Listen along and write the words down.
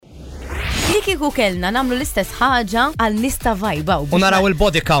kieku kellna nagħmlu l-istess ħaġa għal nista vajbaw. U naraw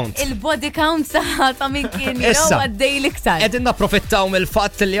il-body count. Il-body count ta' min kien għaddej l-iktar. Qegħdin napprofittaw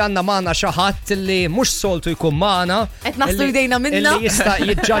mill-fatt li għandna magħna xi ħadd li mhux soltu jkun magħna. Qed naħslu jdejna minna. Illi jista'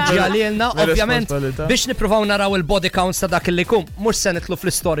 jiġġaġġi għalilna, ovvjament biex nippruvaw naraw il-body counts ta' dak li jkun. Mhux se nitlu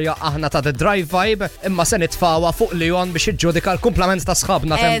fl-istorja aħna ta' The Drive Vibe, imma se nitfawha fuq Lyon biex jiġġudika l-kumplament ta'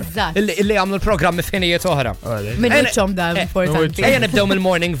 sħabna illi għamlu l-programmi f'ħinijiet oħra. Minnuċċhom da importanti. Ejja nibdew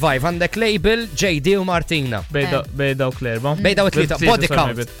mill-Morning Vibe, għandek Label, JD u Martina. Bejda u Claire, Bejda u tlieta, body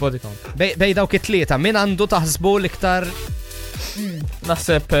count. Bejda u tlieta, min għandu taħsbu l-iktar?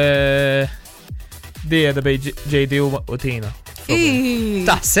 Naħseb dija da bej JD u Tina.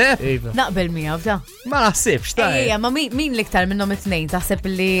 Taħseb? Naqbel miegħu da. Ma naħsibx ta'. Ejja, ma min l-iktar minnhom it-tnejn taħseb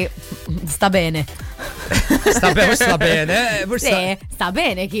li sta bene. Sta bene. Sta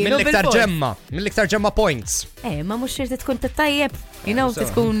bene kienu. Mill-iktar ġemma points. Ma mhux xirti tkun tajjeb,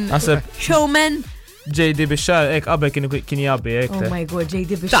 tkun showman. JD bixxar, ek qabel kien jabbi, ek. Oh my god,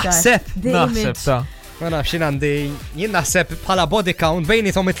 JD bixxar. Naħseb ta'. Ma nafx għandi, jien naħseb bħala body count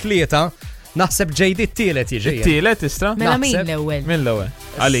bejnietom it-tlieta, naħseb JD t-tielet jiġi. T-tielet istra? Mela min l-ewwel? Min l-ewwel?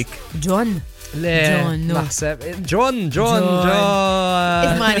 Għalik. John. Le, naħseb. John.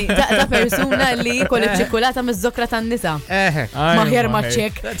 Ismani, da persuna li kollet ċikkulata miż-zokra tan-nisa. Maħjar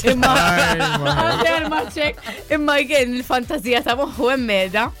maċċek. Maħjar maċċek. Imma jgħin il-fantazija ta' moħħu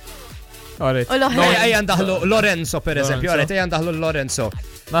emmeda. Ejja ndaħlu Lorenzo per eżempju, ejja ndaħlu Lorenzo.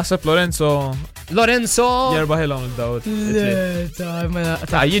 Naħseb Lorenzo jerbaħilhom il-dawt.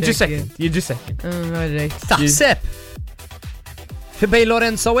 Jiġi second. Taħseb? Fi bej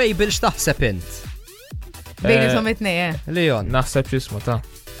Lorenzo Wejbil x'taħseb int? Bejnietom it-tnejn, Lyon. Naħseb x'ismu ta'.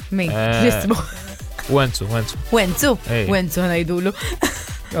 Min? X'ismu? Wenzu ngħidulu.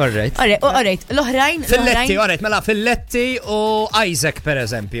 Alright, l-oħrajn. Filletti, mela Filletti u Isaac per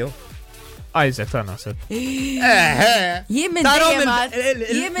eżempju. Isaac ta' naħseb. Jien minn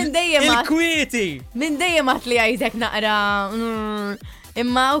dejjem il-kwieti. Minn dejjem li Isaac naqra.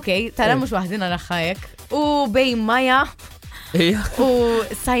 Imma okej, tara mhux waħdina raħħajek. U bejn Maja u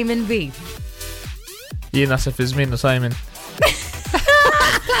Simon B. Jien naħseb fi żmien Simon.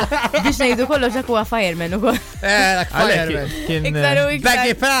 Biex ngħidu kollox huwa fireman ukoll. Fireman. Kien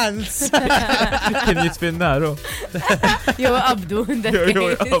baggy pants. Kien jitfinnaru. Jew qabdu.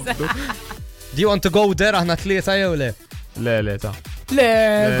 Do you want to go there aħna tlieta jew le? Le ta. Le,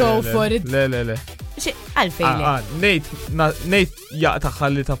 go for it. Le. Xi għalfejn le. Nejt jaqta'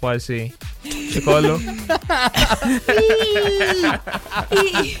 ħalli ta' parsi. Xikollu?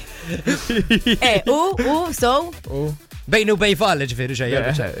 So? Bejnu bej Valle ġveri ġejja.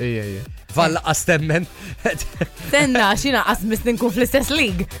 Ija. Valle qastemmen. Tenna, xina qasmis ninkun fl-istess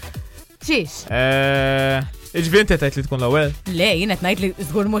lig. Xiex? Iġvien tetajt li tkun l-ewel? Le, jien qed ngħid li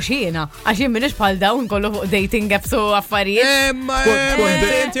żgur mhux jiena, għax jien minix bħal dawn kollu fuq dating apps u affarijiet.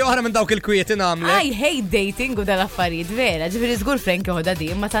 Inti oħra minn dawk il-kwieti nagħmlek. I hate dating u dal-affarijiet vera, ġifieri żgur Frank joħodha di,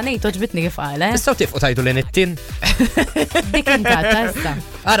 imma ta' ngħid toġbitni kif qal. Tistgħu tifqu tajdu lin it-tin. Dik inkata issa.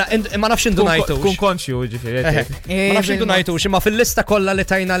 Ara, ma nafx indu ngħidux. Kun konxju ġifieri. Ma nafx indu ngħidux, imma fil-lista kollha li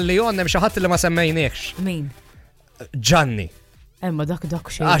tajna l-Lyon hemm xi ħadd li ma semmejniex. Min? Gianni. Emma dak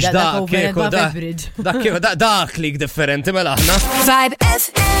xejn. Għax dak lik differenti mela aħna. Vibe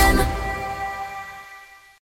FM.